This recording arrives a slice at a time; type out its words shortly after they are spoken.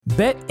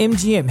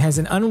BetMGM has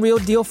an unreal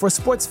deal for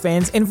sports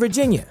fans in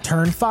Virginia.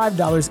 Turn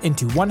 $5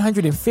 into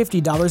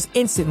 $150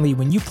 instantly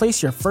when you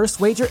place your first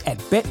wager at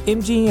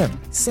BetMGM.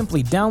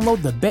 Simply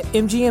download the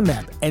BetMGM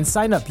app and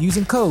sign up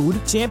using code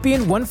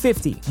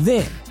Champion150.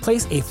 Then,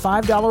 place a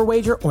 $5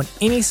 wager on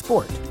any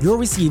sport. You'll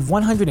receive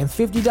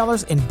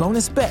 $150 in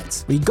bonus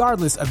bets,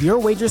 regardless of your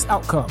wager's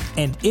outcome.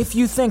 And if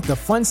you think the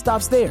fun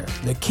stops there,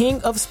 the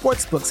King of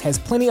Sportsbooks has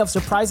plenty of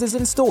surprises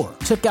in store.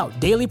 Check out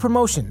daily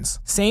promotions,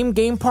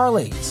 same-game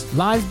parlays,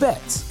 live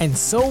bets, and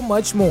so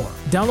much more.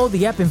 Download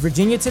the app in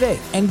Virginia today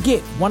and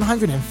get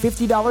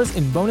 $150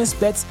 in bonus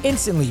bets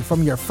instantly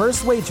from your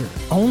first wager.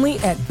 Only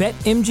at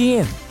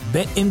BetMGM.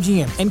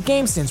 BetMGM and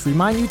GameSense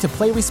remind you to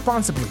play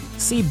responsibly.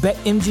 See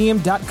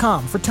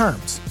BetMGM.com for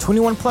terms.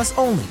 21 plus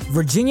only.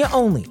 Virginia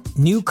only.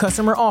 New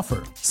customer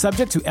offer.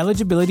 Subject to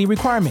eligibility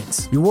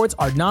requirements. Rewards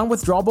are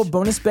non-withdrawable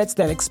bonus bets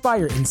that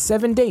expire in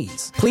 7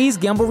 days. Please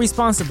gamble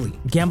responsibly.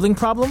 Gambling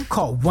problem?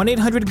 Call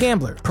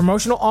 1-800-GAMBLER.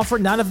 Promotional offer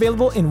not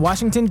available in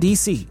Washington,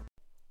 D.C.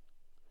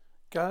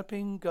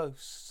 Galloping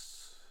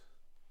Ghosts.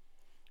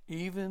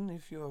 Even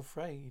if you're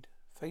afraid,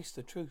 face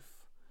the truth.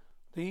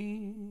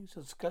 These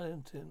are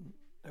skeleton.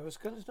 There are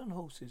skeleton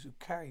horses who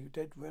carry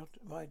dead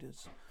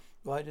riders.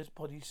 Riders'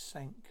 bodies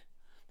sank.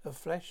 Their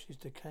flesh is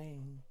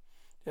decaying.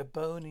 Their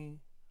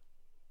bony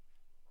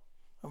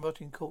and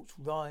rotting corpses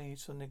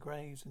rise from their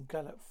graves and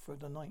gallop through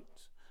the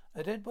night.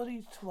 Their dead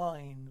bodies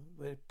twine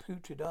with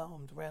putrid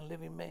arms around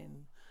living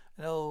men.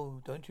 And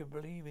oh, don't you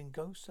believe in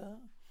ghosts, sir?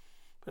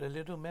 But a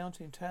little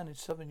mountain town in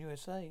southern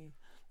USA,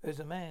 there's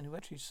a man who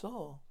actually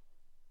saw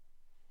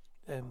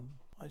them.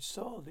 I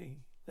saw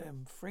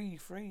them free.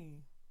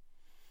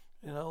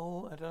 At an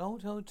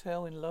old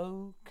hotel in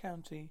Low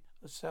County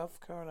of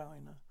South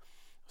Carolina,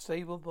 a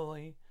stable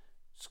boy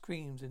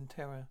screams in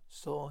terror.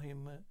 Saw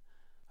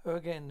her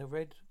again, the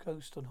red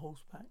ghost on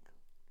horseback.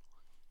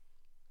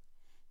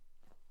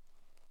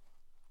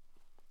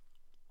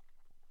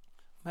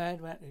 Mad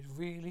Rat is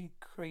really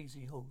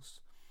crazy horse.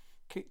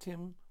 Kicked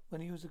him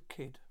when he was a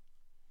kid.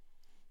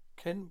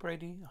 Kent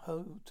Brady,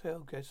 hotel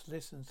guest,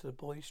 listens to the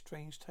boy's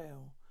strange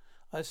tale.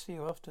 I see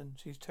her often.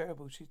 She's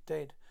terrible. She's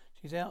dead.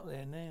 She's out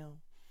there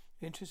now.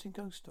 Interesting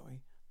ghost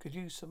story. Could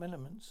use some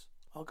elements.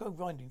 I'll go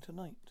riding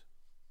tonight.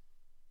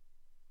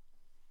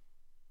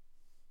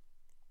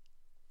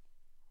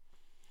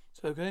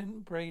 So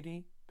Kent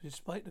Brady,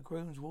 despite the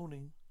groom's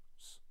warnings,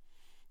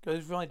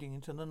 goes riding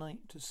into the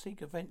night to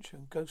seek adventure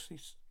and ghostly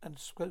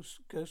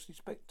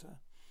spectre.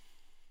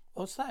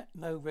 What's that?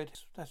 No,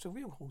 Red. That's a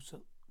real horse,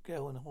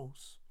 girl and a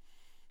horse.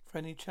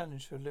 Friendly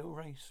challenge for a little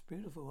race.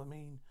 Beautiful, I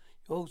mean.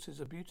 Your horse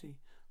is a beauty,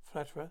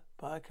 flatterer,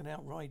 but I can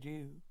outride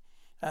you.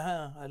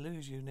 Aha, I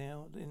lose you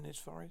now in this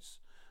forest.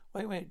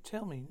 Wait,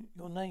 tell me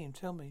your name,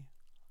 tell me.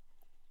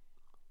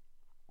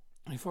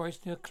 The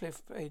forest near a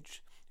cliff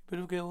edge. The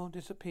little girl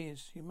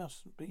disappears. You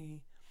must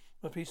be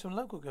some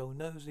local girl who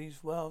knows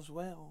these wilds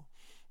well.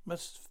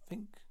 Must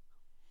think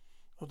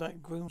of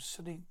that groom's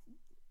silly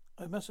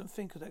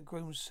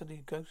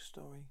ghost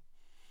story.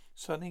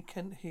 Suddenly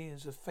Kent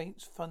hears a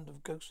faint thud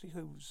of ghostly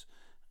hooves,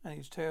 and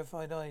his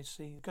terrified eyes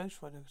see a ghost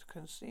rider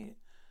can see it,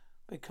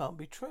 but it can't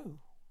be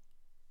true.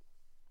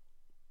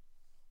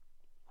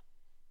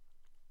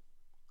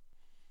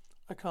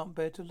 I can't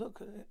bear to look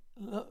at it.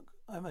 Look,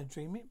 am I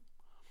dreaming?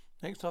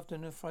 Next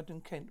afternoon,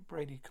 frightened Kent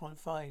Brady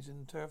confides in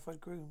the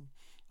terrified groom.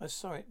 I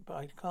saw it, but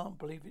I can't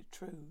believe it's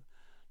true.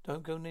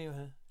 Don't go near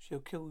her. She'll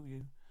kill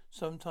you.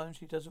 Sometimes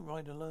she doesn't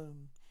ride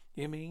alone.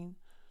 You mean?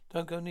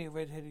 Don't go near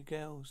red-headed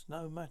girls.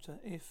 No matter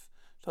if.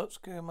 Stop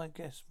scaring my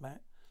guests,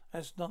 Matt.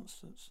 That's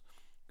nonsense.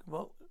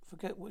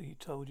 Forget what he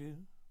told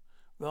you.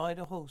 Ride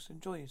a horse.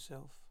 Enjoy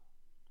yourself.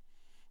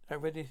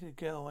 That red-headed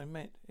girl I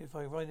met. If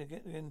I ride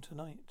again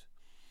tonight.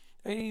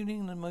 That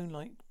evening in the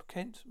moonlight,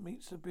 Kent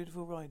meets a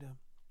beautiful rider.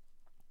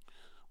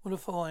 What a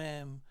fool I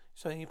am.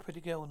 It's only a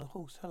pretty girl on a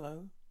horse.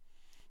 Hello.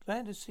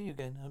 Glad to see you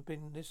again. I've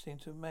been listening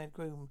to a mad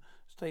groom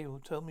stable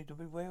tell me to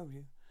beware of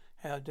you.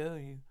 How dare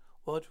you?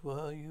 What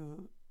were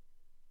you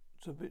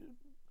to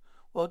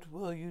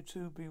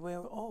beware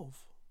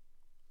of?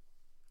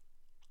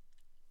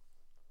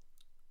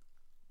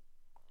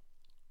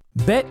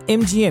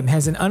 BetMGM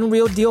has an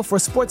unreal deal for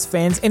sports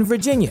fans in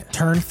Virginia.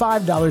 Turn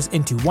 $5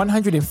 into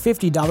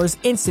 $150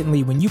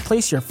 instantly when you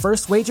place your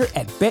first wager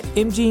at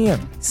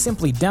BetMGM.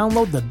 Simply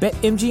download the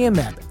BetMGM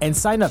app and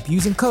sign up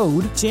using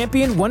code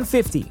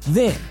Champion150.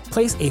 Then,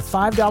 place a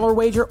 $5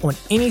 wager on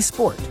any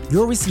sport.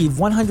 You'll receive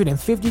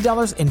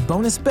 $150 in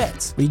bonus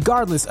bets,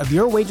 regardless of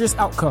your wager's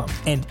outcome.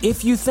 And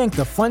if you think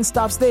the fun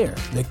stops there,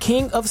 the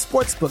King of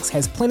Sportsbooks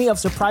has plenty of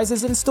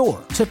surprises in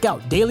store. Check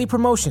out daily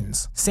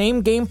promotions,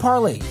 same-game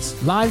parlays,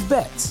 live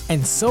bets,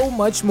 and so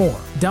much more.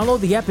 Download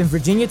the app in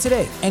Virginia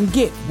today and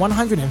get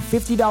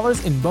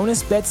 $150 in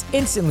bonus bets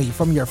instantly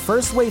from your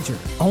first wager.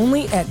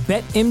 Only at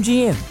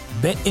BetMGM.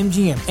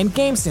 BetMGM and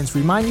GameSense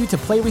remind you to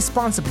play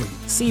responsibly.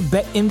 See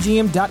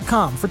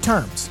BetMGM.com for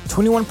terms.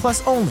 21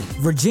 plus only.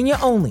 Virginia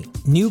only.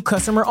 New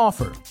customer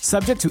offer.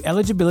 Subject to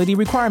eligibility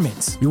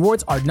requirements.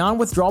 Rewards are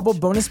non-withdrawable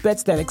bonus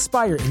bets that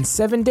expire in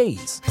 7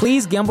 days.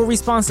 Please gamble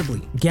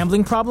responsibly.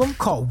 Gambling problem?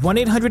 Call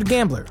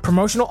 1-800-GAMBLER.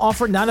 Promotional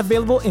offer not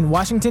available in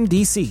Washington,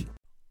 D.C.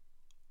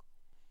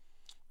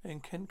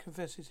 And Kent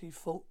confesses he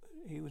thought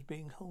he was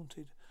being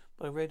haunted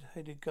by a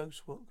red-headed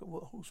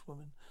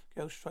horsewoman.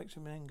 Gail strikes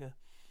him in anger.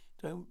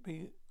 Don't.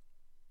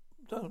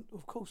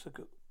 Of course I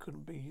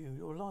couldn't be you.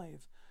 You're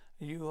alive.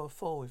 And you are a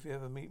fool if we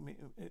ever meet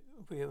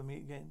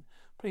again.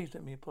 Please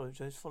let me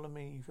apologize. Follow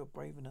me if you're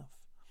brave enough.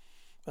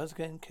 Once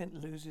again, Kent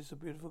loses a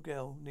beautiful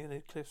girl near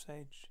the cliff's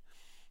edge.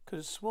 Could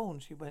have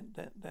sworn she went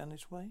down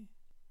this way.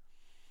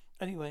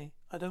 Anyway,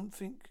 I don't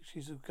think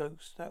she's a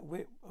ghost. That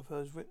whip of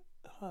hers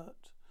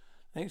hurt.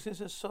 Next there's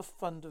a soft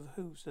thunder of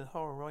hoofs and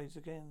horror rides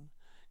again.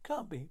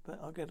 Can't be, but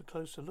I'll get a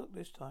closer look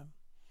this time.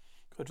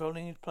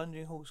 Controlling his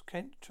plunging horse,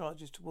 Kent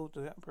charges toward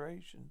the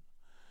apparition.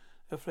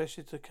 Her flesh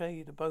is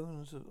decayed, the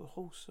bones of the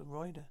horse and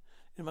rider.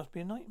 It must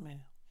be a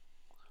nightmare.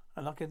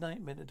 And like a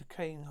nightmare, the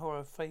decaying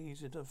horror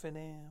fades into thin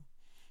air.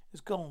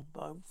 It's gone,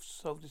 but I've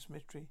solved this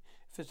mystery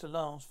if it's the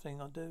last thing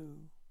I do.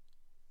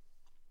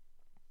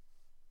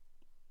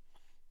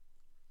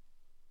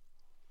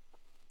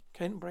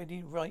 Kent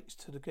Brady writes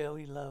to the girl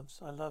he loves.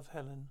 I love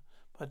Helen,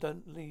 but I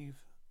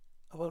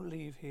won't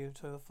leave here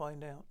till I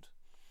find out.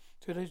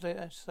 2 days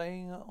later,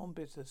 staying on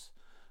business.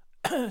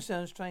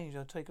 Sounds strange.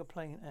 I'll take a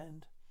plane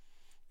and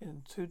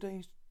in 2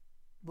 days,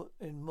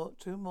 in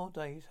 2 more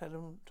days,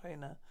 Helen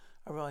Trainer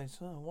arrives.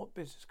 Oh, what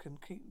business can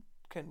keep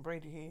Kent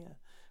Brady here?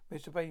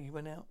 Mr. Brady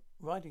went out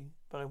riding,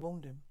 but I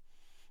warned him.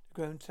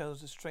 The groom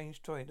tells a strange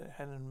story that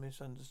Helen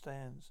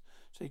misunderstands,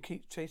 so he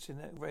keeps chasing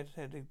that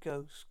red-headed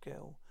ghost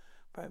girl.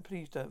 But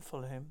please don't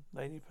follow him,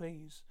 lady,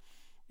 please.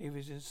 Either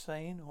he's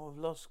insane or have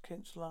lost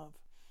Kent's love.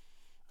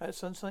 At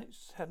sunset,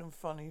 Helen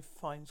finally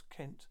finds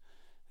Kent.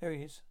 There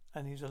he is,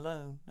 and he's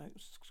alone. That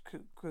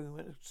groom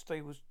at the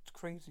stable's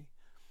crazy.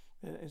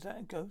 Is that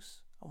a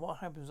ghost? And what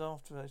happens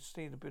after I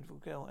see the beautiful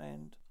girl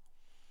end?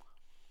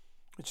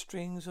 The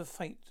strings of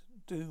fate,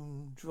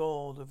 doom,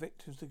 draw the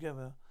victims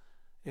together.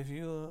 It's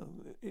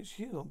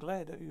you. I'm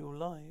glad that you're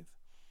alive.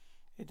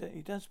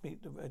 He does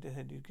meet the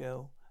red-headed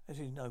girl, as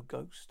he's no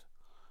ghost.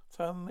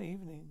 Some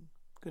evening.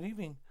 Good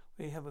evening.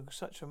 We have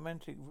such a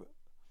romantic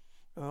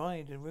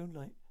ride in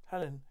moonlight.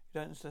 Helen, you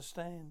don't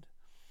understand.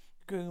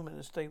 The groom at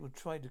the stable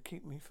tried to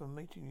keep me from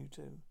meeting you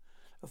two.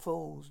 The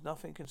fools,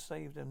 nothing can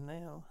save them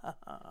now. Ha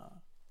ha.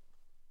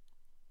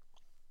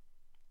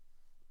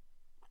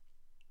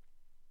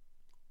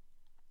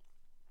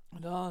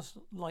 And last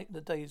like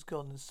the day is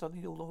gone, and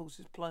suddenly all the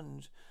horses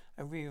plunge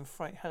and rear in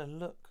fright. Helen,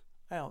 look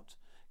out.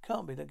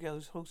 Can't be, that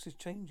girl's horse is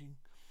changing.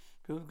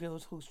 The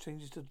girl's horse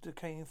changes to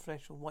decaying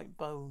flesh and white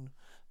bone.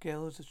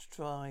 Girls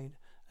astride.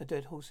 A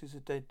dead horse is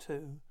dead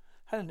too.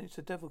 Helen, it's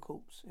a devil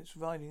corpse. It's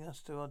riding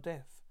us to our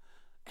death.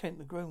 Kent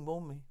the groom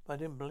warned me, but I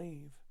didn't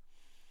believe.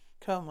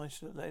 Come, I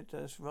shall let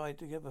us ride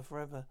together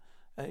forever.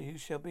 You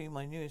shall be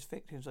my newest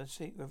victims. I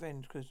seek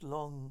revenge, because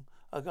long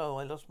ago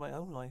I lost my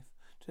own life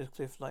to a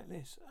cliff like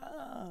this.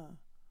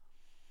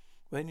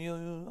 When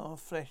your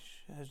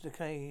flesh has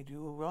decayed,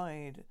 you will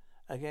ride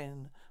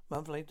again. A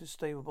month later, the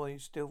stable boy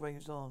still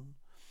raves on.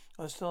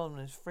 I was told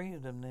there's 3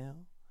 of them now,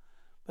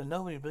 but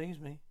nobody believes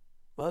me.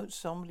 Won't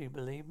somebody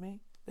believe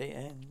me? The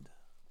end.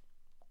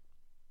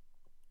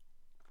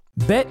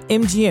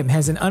 BetMGM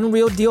has an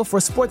unreal deal for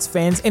sports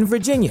fans in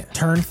Virginia.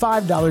 Turn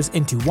 $5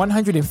 into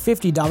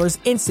 $150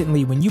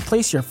 instantly when you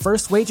place your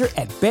first wager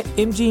at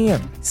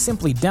BetMGM.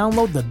 Simply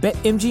download the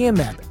BetMGM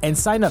app and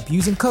sign up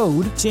using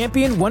code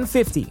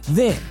Champion150.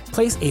 Then,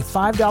 place a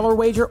 $5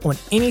 wager on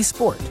any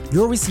sport.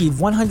 You'll receive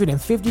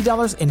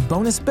 $150 in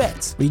bonus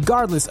bets,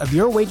 regardless of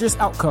your wager's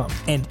outcome.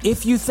 And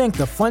if you think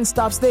the fun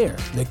stops there,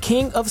 the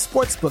king of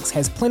sportsbooks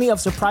has plenty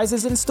of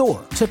surprises in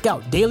store. Check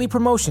out daily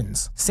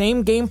promotions,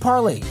 same-game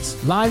parlays,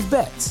 live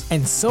bets,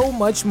 and so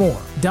much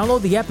more.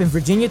 Download the app in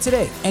Virginia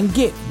today and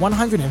get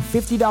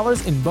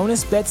 $150 in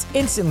bonus bets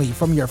instantly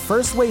from your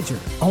first wager.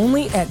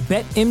 Only at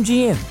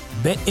BetMGM.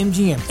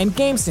 BetMGM and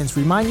GameSense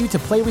remind you to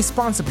play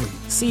responsibly.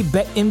 See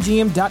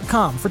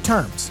BetMGM.com for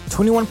terms.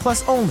 21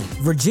 plus only.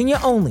 Virginia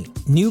only.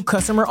 New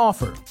customer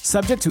offer.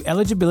 Subject to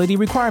eligibility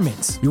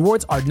requirements.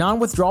 Rewards are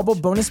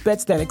non-withdrawable bonus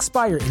bets that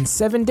expire in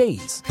 7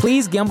 days.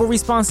 Please gamble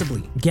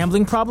responsibly.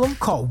 Gambling problem?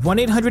 Call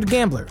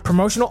 1-800-GAMBLER.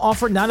 Promotional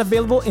offer not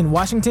available in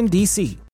Washington, D.C.